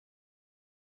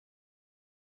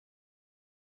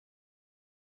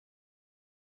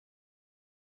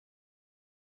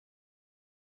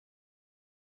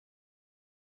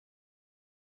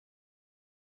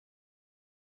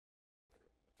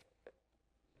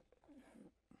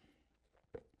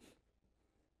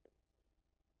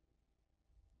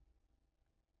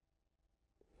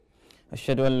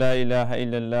أشهد أن لا إله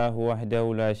إلا الله وحده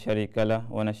لا شريك له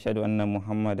ونشهد أن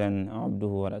محمدا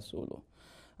عبده ورسوله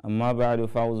أما بعد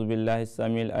فأعوذ بالله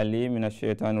السميع العليم من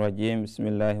الشيطان الرجيم بسم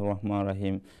الله الرحمن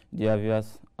الرحيم. Dear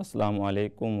viewers, Assalamu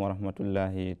alaikum wa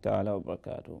rahmatullahi ta'ala wa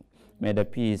barakatuh. May the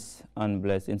peace and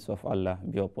blessings of Allah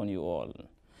be upon you all.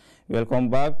 Welcome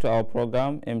back to our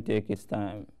program MTA Kids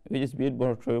Time, which is being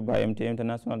brought to you by MTA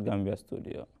International Gambia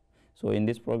Studios. So in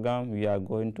this program we are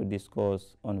going to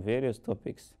discuss on various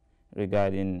topics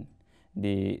regarding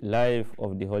the life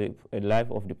of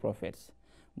the prophets.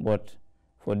 But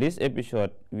for this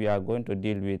episode we are going to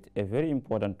deal with a very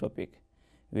important topic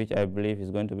which I believe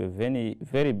is going to be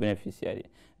very beneficiary.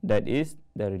 That is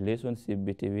the relationship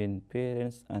between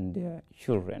parents and their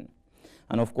children.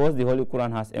 And of course the Holy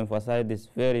Quran has emphasized this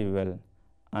very well,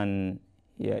 and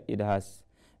here it has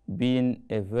been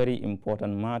a very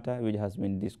important matter which has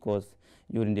been discussed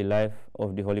during the life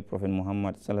of the Holy Prophet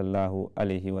Muhammad sallallahu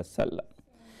alaihi wasallam.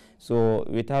 So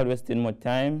without wasting more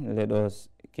time, let us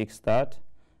kickstart.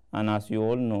 And as you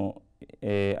all know,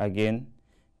 again,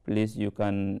 please, you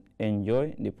can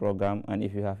enjoy the program, and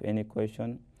if you have any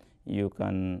question, you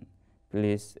can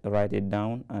please write it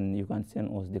down and you can send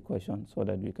us the question so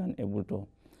that we can able to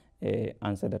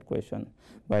answer that question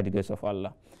by the grace of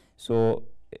Allah. So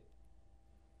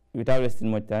without wasting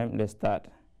more time, let's start.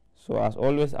 So as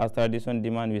always, as tradition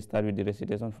demand, we start with the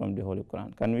recitation from the Holy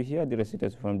Quran. Can we hear the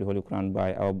recitation from the Holy Quran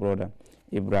by our brother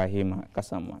Ibrahim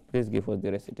Kasama? Please give us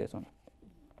the recitation.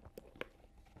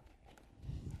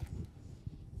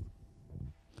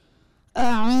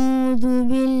 أعوذ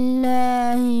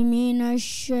بالله من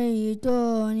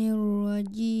الشيطان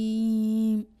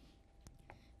الرجيم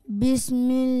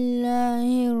بسم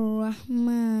الله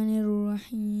الرحمن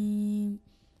الرحيم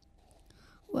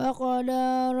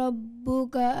وقضى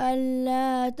ربك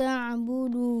ألا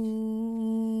تعبدوا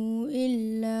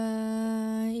إلا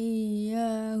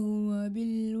إياه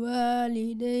وبالوالدين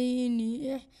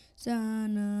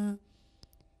إحسانا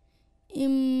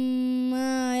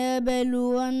إما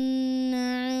يبلغن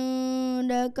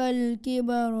عندك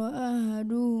الكبر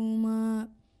أحدهما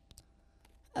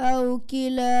أو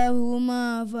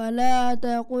كلاهما فلا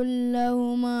تقل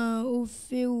لهما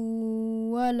أف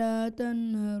ولا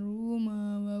تنهرهما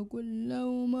وقل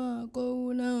لهما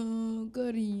قولا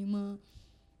كريما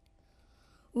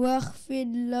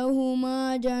واخفض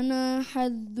لهما جناح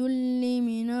الذل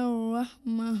من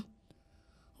الرحمة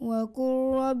وقل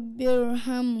رب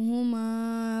ارحمهما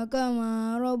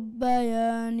كما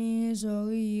ربياني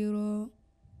صغيرا.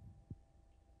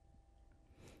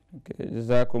 Okay,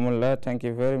 Jazakumullah, thank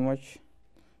you very much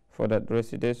for that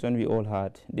recitation we all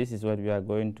had. This is what we are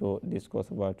going to discuss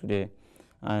about today,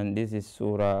 and this is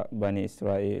Surah Bani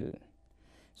Israel.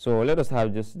 So let us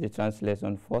have just the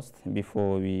translation first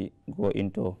before we go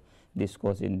into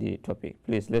discussing the topic.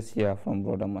 Please, let's hear from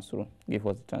Brother Masrur. Give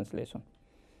us the translation.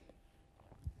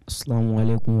 Assalamu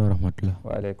alaikum wa rahmatullah.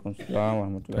 Wa alaikum salam wa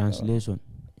rahmatullah. Translation.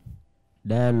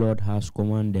 Thy Lord has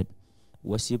commanded,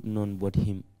 worship none but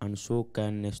him, and show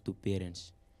kindness to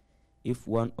parents. If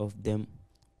one of them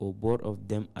or both of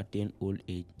them attain old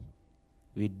age,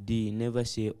 with thee never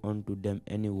say unto them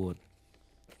any word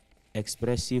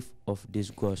expressive of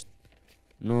disgust,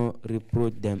 nor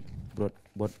reproach them,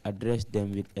 but address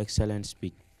them with excellent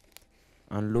speech,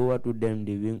 and lower to them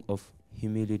the wing of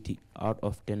humility out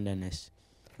of tenderness,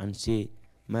 and say,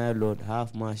 my Lord,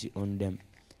 have mercy on them,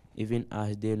 even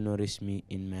as they nourished me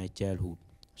in my childhood.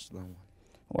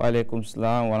 Wa alaikum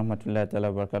salam wa rahmatullahi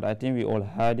ta'ala wa barakatuh. I think we all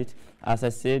heard it. As I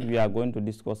said, we are going to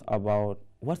discuss about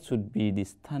what should be the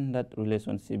standard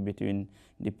relationship between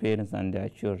the parents and their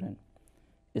children.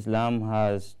 Islam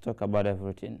has talked about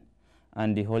everything,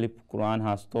 and the Holy Quran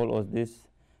has told us this,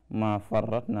 ma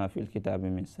farratna fil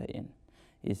kitabi min sayin.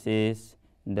 It says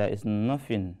there is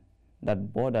nothing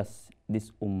that borders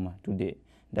this ummah today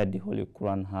that the Holy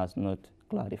Quran has not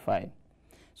clarified.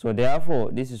 So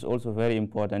therefore, this is also very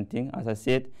important thing. As I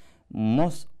said,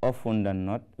 most often than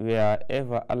not,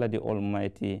 wherever Allah the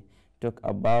Almighty talk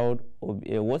about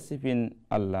worshiping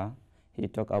Allah, he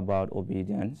talk about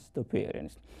obedience to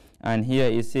parents. And here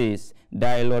it says,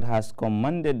 thy Lord has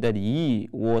commanded that ye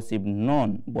worship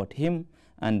none but him,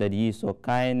 and that ye show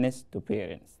kindness to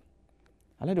parents.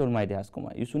 Allah the Almighty has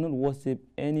commanded, you should not worship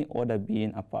any other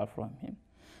being apart from him.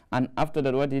 And after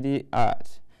that, what did he add?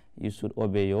 You should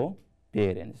obey your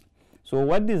parents. So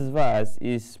what this verse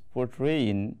is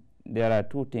portraying, there are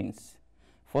two things.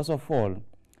 First of all,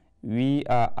 we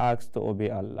are asked to obey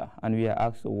Allah, and we are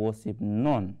asked to worship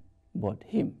none but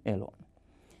him alone.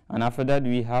 And after that,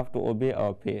 we have to obey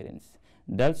our parents.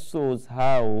 That shows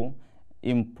how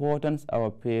important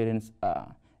our parents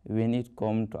are when it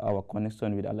comes to our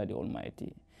connection with Allah the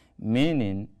Almighty.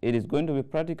 meaning it is going to be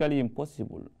practically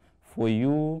impossible for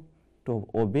you to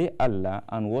obey Allah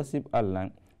and worship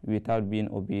Allah without being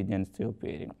obedient to your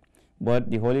parents.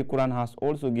 But the Holy Quran has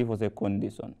also given us a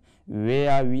condition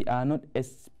where we are not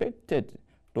expected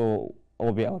to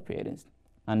obey our parents.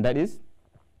 And that is,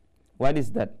 what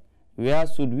is that? Where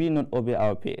should we not obey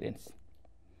our parents?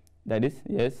 That is,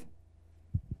 yes,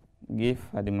 give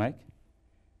her the mic.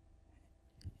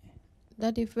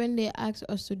 That if when they ask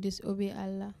us to disobey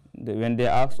Allah. When they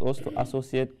ask us to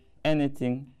associate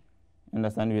anything,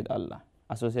 understand, with Allah,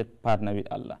 associate partner with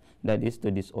Allah, that is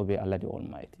to disobey Allah the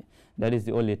Almighty. That is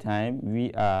the only time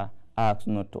we are asked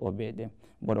not to obey them.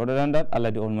 But other than that,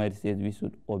 Allah the Almighty says we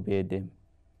should obey them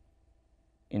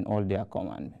in all their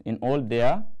commandments, in all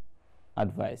their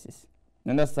advices.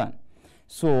 Understand?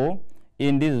 So,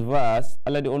 in this verse,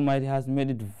 Allah the Almighty has made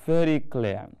it very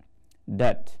clear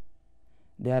that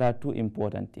there are two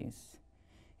important things.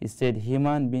 He said,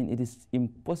 human being, it is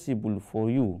impossible for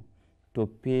you to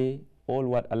pay all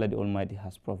what Allah the Almighty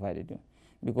has provided you.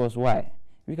 Because why?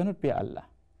 We cannot pay Allah.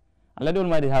 Allah the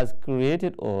Almighty has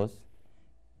created us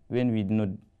when we did not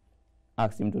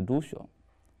ask Him to do so.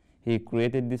 He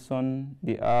created the sun,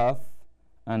 the earth,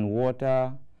 and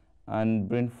water, and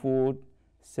bring food,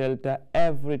 shelter,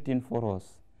 everything for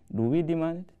us. Do we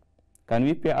demand it? Can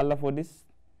we pay Allah for this?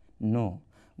 No.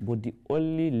 But the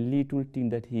only little thing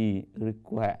that He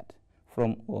required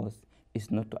from us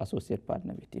is not to associate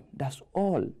partner with Him. That's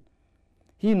all.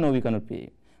 He knows we cannot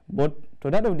pay. But to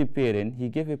that of the parent, He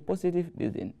gave a positive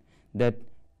reason that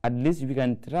at least we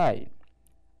can try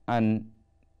and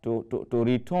to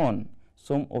return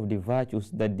some of the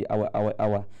virtues that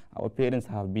our parents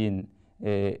have been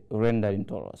rendering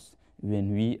to us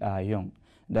when we are young.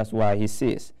 That's why He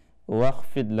says,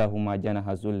 وَاخْفِضْ لَهُمَا جَنَاحَ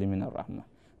الذُّلِّ مِنَ الرَّحْمَةِ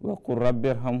وَقُلْ رَبِّ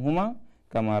ارْحَمْهُمَا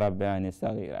كَمَا رَبَّيَانِي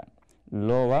صَغِيرًا.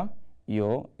 Lower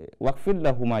your وَاخْفِضْ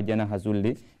لَهُمَا جَنَاحَ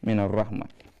الذُّلِّ مِنَ الرَّحْمَةِ.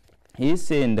 He is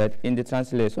saying that in the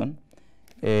translation,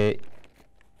 it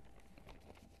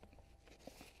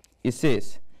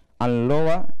says, and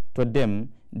lower to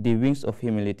them the wings of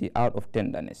humility out of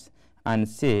tenderness, and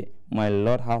say, my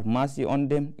Lord, have mercy on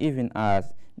them, even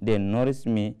as they nourished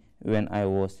me when I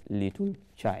was little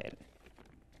child.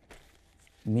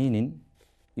 Meaning,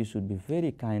 you should be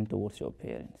very kind towards your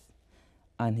parents.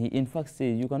 And He in fact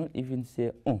says, you cannot even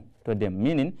say oh to them.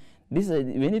 Meaning, this is,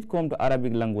 when it comes to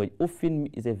Arabic language, often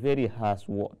is a very harsh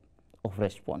word of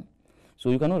response.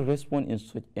 So you cannot respond in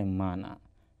such a manner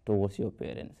towards your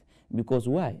parents. Because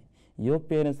why? Your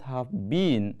parents have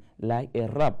been like a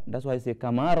rab. That's why I say,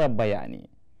 Kama Rabbayani.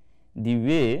 The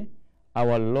way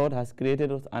our Lord has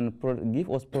created us and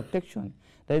give us protection.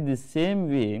 That is the same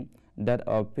way that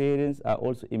our parents are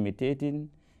also imitating.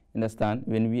 Understand?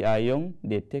 When we are young,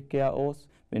 they take care of us.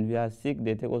 When we are sick,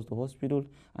 they take us to hospital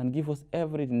and give us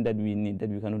everything that we need that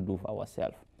we cannot do for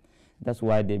ourselves. That's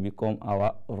why they become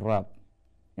our rab.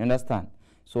 Understand?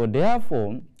 So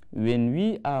therefore, when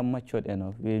we are matured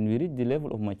enough, when we reach the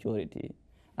level of maturity,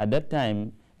 at that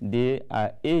time, they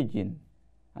are aging.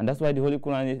 And that's why the Holy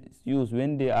Quran is used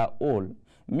when they are old.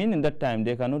 Meaning that time,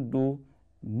 they cannot do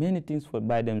many things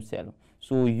by themselves.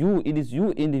 So it is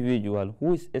you individual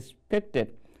who is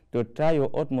expected to try your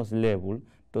utmost level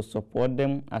to support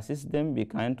them, assist them, be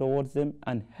kind towards them,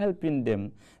 and helping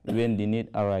them when the need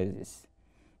arises.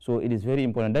 So it is very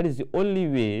important. That is the only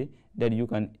way that you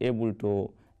can able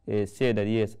to say that,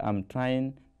 yes, I'm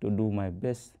trying to do my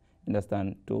best,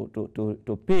 understand,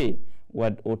 to pay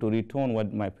what or to return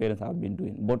what my parents have been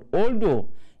doing. But although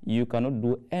you cannot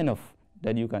do enough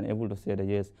that you can able to say that,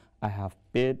 yes, I have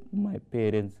paid my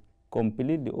parents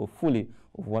completely or fully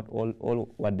of what all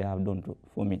what they have done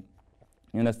for me.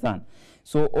 You understand?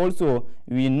 So also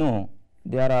we know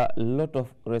there are a lot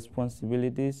of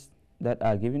responsibilities that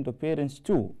are given to parents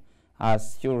too.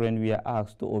 As children, we are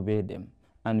asked to obey them,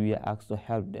 and we are asked to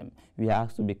help them. We are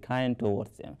asked to be kind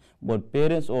towards them. But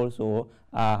parents also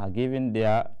are given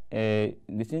their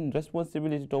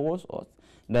responsibility towards us.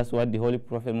 That's what the Holy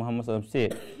Prophet Muhammad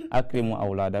said, Akrimu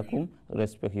awladakum,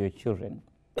 respect your children.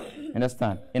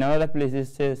 Understand? In another place it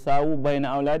says, Sa'u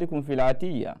bayna awladikum fil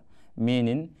atiyya,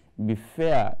 meaning be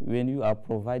fair when you are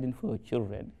providing for your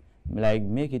children. Like,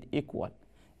 make it equal.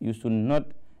 You should not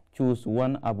choose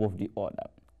one above the other.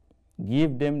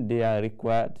 Give them their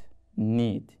required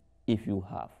need if you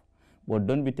have. But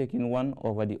don't be taking one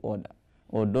over the other.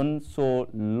 Or don't show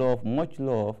love, much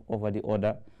love over the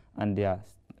other, and they are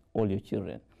all your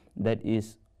children. That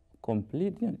is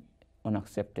completely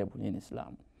unacceptable in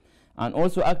Islam. And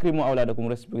also, akrimu awladakum,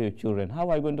 respect your children. How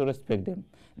are you going to respect them?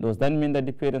 Does that mean that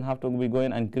the parents have to be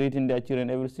going and greeting their children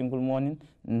every single morning?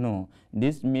 No.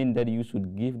 This means that you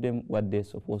should give them what they're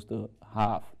supposed to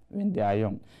have. when they are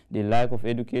young. The lack of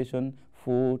education,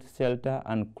 food, shelter,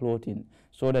 and clothing,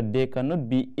 so that they cannot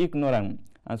be ignorant,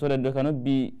 and so that they cannot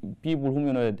be people whom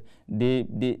you know that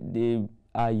they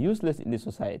are useless in the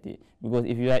society. Because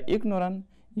if you are ignorant,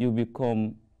 you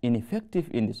become ineffective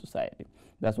in the society.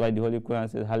 That's why the Holy Quran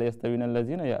says, "Hal yastawina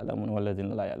allazina ya'lamun wal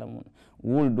ladzina la ya'lamun."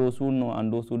 Will those who know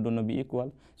and those who do not be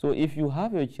equal? So if you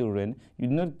have your children, you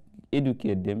do not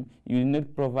educate them, you do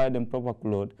not provide them proper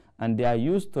clothes, and they are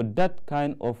used to that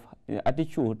kind of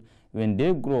attitude, when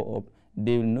they grow up,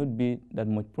 they will not be that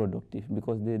much productive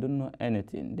because they don't know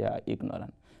anything. They are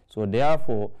ignorant. So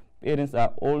therefore, parents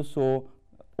are also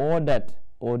ordered,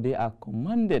 or they are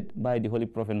commanded by the Holy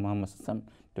Prophet Muhammad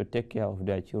to take care of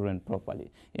their children properly.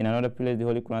 In another place, the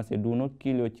Holy Quran says, "Do not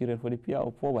kill your children for the fear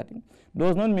of poverty."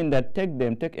 Does not mean that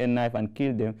take a knife and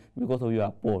kill them because of you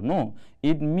are poor. No,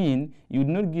 it means you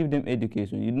do not give them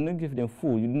education, you do not give them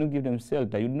food, you do not give them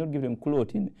shelter, you do not give them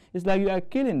clothing. It's like you are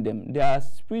killing them. They are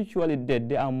spiritually dead,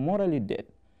 they are morally dead.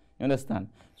 You understand?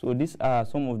 So these are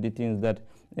some of the things that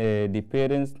the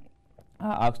parents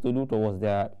are asked to do towards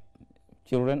their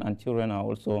children, and children are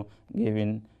also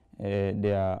given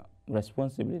their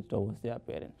responsibility towards their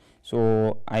parents.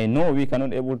 So I know we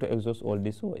cannot able to exhaust all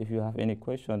this. So if you have any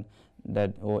question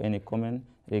that or any comment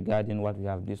regarding what we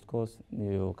have discussed,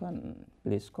 you can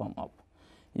please come up.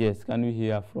 Yes, can we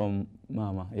hear from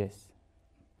Mama? Yes,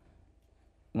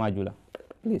 Majula,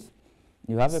 please.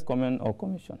 You have a comment or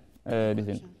commission?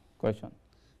 Question.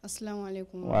 Assalamu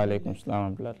alaikum. Wa alaikum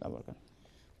salam wa rahmatullah.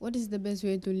 What is the best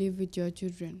way to live with your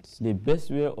children? The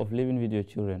best way of living with your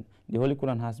children, the Holy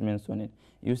Quran has mentioned it.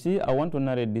 You see, I want to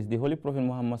narrate this. The Holy Prophet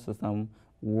Muhammad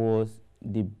was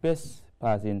the best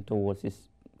person towards his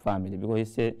family, because he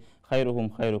said,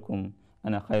 "Khairukum khairukum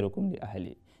ana khairukum li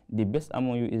ahli." The best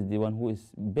among you is the one who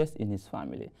is best in his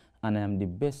family, and I am the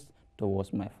best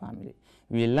towards my family.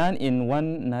 We learn in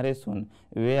one narration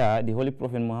where the Holy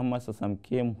Prophet Muhammad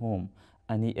came home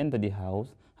and he entered the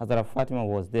house. Hazrat Fatima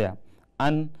was there,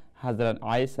 and Hazrat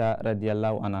Aisha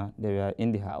radiallahu anha, they were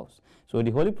in the house. So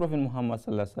the Holy Prophet Muhammad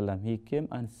sallallahu alaihi wasallam, he came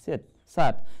and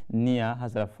sat near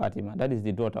Hazrat Fatima. That is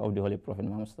the daughter of the Holy Prophet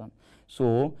Muhammad sallallahu alaihi wasallam.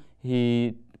 So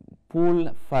he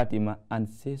pulled Fatima and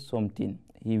said something.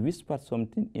 He whispered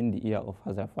something in the ear of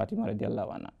Hazrat Fatima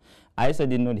radiallahu anha. Aisha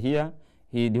did not hear.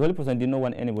 The Holy Prophet did not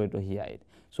want anybody to hear it.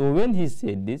 So when he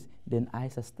said this, then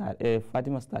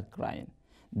Fatima started crying.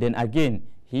 Then again,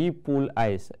 he pulled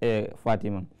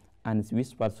Fatima and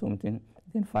whispered something.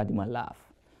 Then Fatima laughed.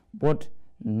 But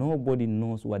nobody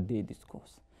knows what they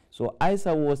discussed. So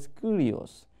Aisha was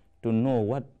curious to know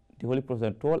what the Holy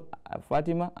Prophet told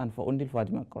Fatima, and until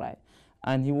Fatima cried.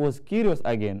 And he was curious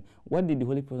again, what did the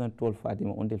Holy Prophet told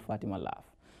Fatima until Fatima laughed.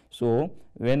 So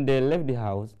when they left the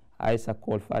house, Aisha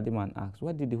called Fatima and asked,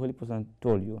 "What did the Holy Prophet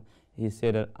told you?" He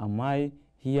said, "Am I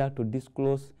here to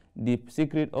disclose the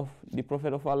secret of the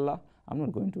Prophet of Allah? I'm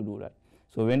not going to do that."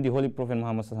 So when the Holy Prophet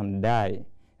Muhammad died,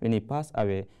 when he passed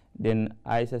away, then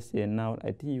Aisha said, "Now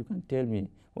I think you can tell me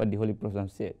what the Holy Prophet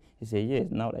said." He said,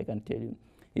 "Yes, now I can tell you."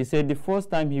 He said, "The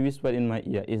first time he whispered in my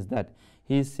ear is that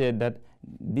he said that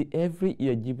every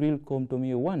year Jibril come to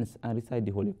me once and recite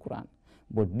the Holy Quran.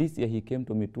 But this year he came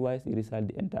to me twice, he recited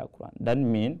the entire Quran. That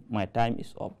means my time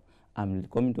is up. I'm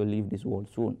coming to leave this world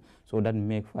soon." So that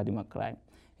made Fatima cry.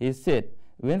 He said,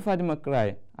 when Fatima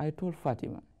cried, I told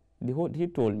Fatima, he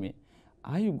told me,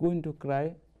 "Are you going to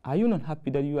cry? Are you not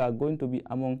happy that you are going to be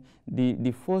among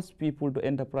the first people to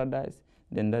enter paradise?"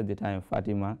 Then that's the time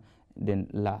Fatima then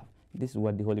laughed. This is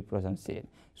what the Holy Prophet said.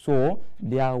 So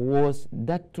there was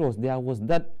that trust, there was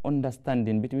that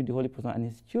understanding between the Holy Prophet and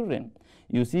his children.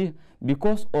 You see,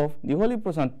 because of the Holy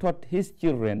Prophet taught his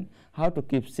children how to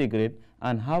keep secret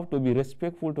and how to be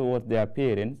respectful towards their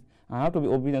parents and how to be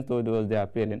obedient towards their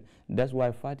parents. That's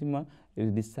why Fatima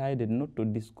decided not to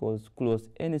disclose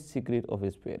any secret of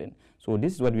his parents. So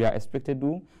this is what we are expected to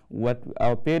do. What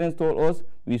our parents told us,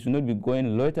 we should not be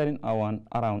going loitering around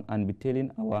and be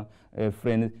telling our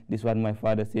friends, "This is what my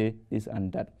father said, this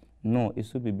and that." No, it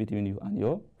should be between you and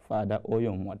your father or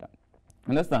your mother.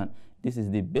 Understand? This is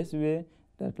the best way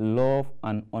that love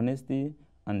and honesty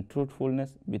and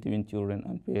truthfulness between children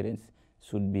and parents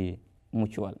should be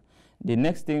mutual. The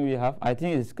next thing we have, I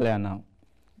think it's clear now.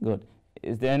 Good.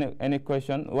 Is there any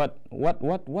question? What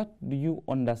do you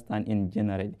understand in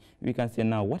general? We can say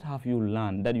now, what have you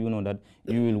learned that you know that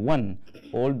you will want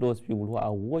all those people who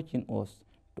are watching us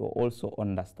to also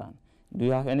understand? Do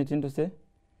you have anything to say?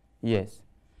 Yes.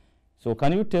 So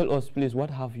can you tell us, please, what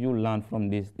have you learned from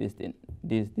this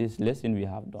lesson we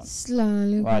have done?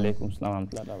 Assalamu alaikum. Wa alaikum salam wa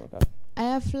rahmatullahi wa barakatuh. I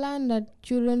have learned that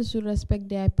children should respect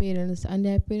their parents, and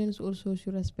their parents also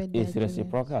should respect their children. It's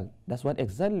reciprocal. That's what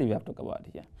exactly we have to talk about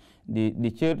here.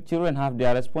 The children have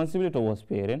their responsibility towards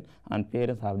parents, and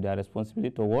parents have their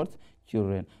responsibility towards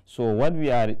children. So what we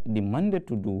are demanded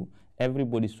to do,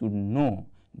 everybody should know.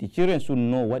 The children should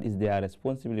know what is their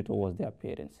responsibility towards their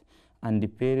parents, and the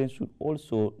parents should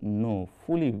also know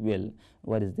fully well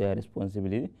what is their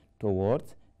responsibility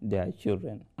towards their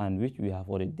children, and which we have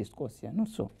already discussed here. Not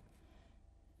so.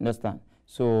 Understand?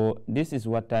 So this is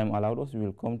what time allowed us. We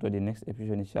will come to the next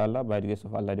episode, inshallah, by the grace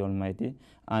of Allah the Almighty,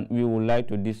 and we would like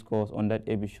to discuss on that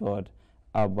episode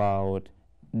about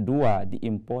dua, the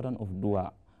importance of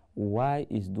dua. Why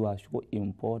is dua so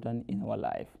important in our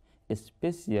life,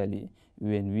 especially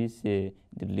when we say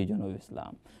the religion of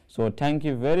Islam? So thank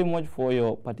you very much for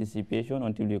your participation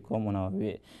until we come on our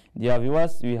way. Dear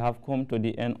viewers, we have come to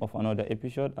the end of another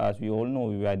episode. As we all know,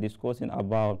 we were discussing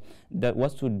about that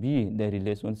what should be the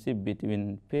relationship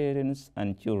between parents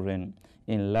and children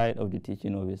in light of the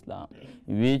teaching of Islam,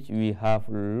 which we have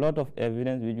a lot of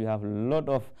evidence, which we have a lot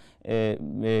of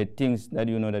things that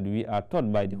you know that we are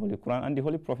taught by the Holy Quran and the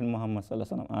Holy Prophet Muhammad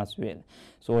sallallahu alaihi wasallam as well.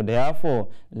 So therefore,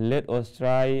 let us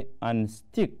try and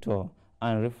stick to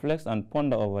and reflect and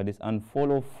ponder over this and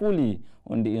follow fully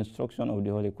on the instruction of the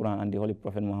Holy Quran and the Holy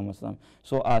Prophet Muhammad sallallahu alaihi wasallam,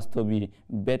 so as to be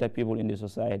better people in the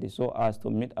society, so as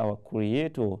to meet our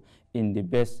Creator in the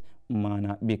best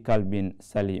manner, bi kalbin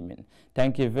salimin.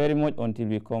 Thank you very much until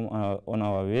we come on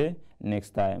our way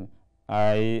next time.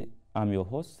 I am your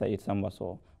host, Said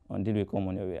Sambaso. Until we come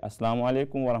on your way. Assalamu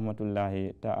alaikum wa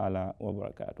rahmatullahi ta'ala wa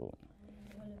barakatuh.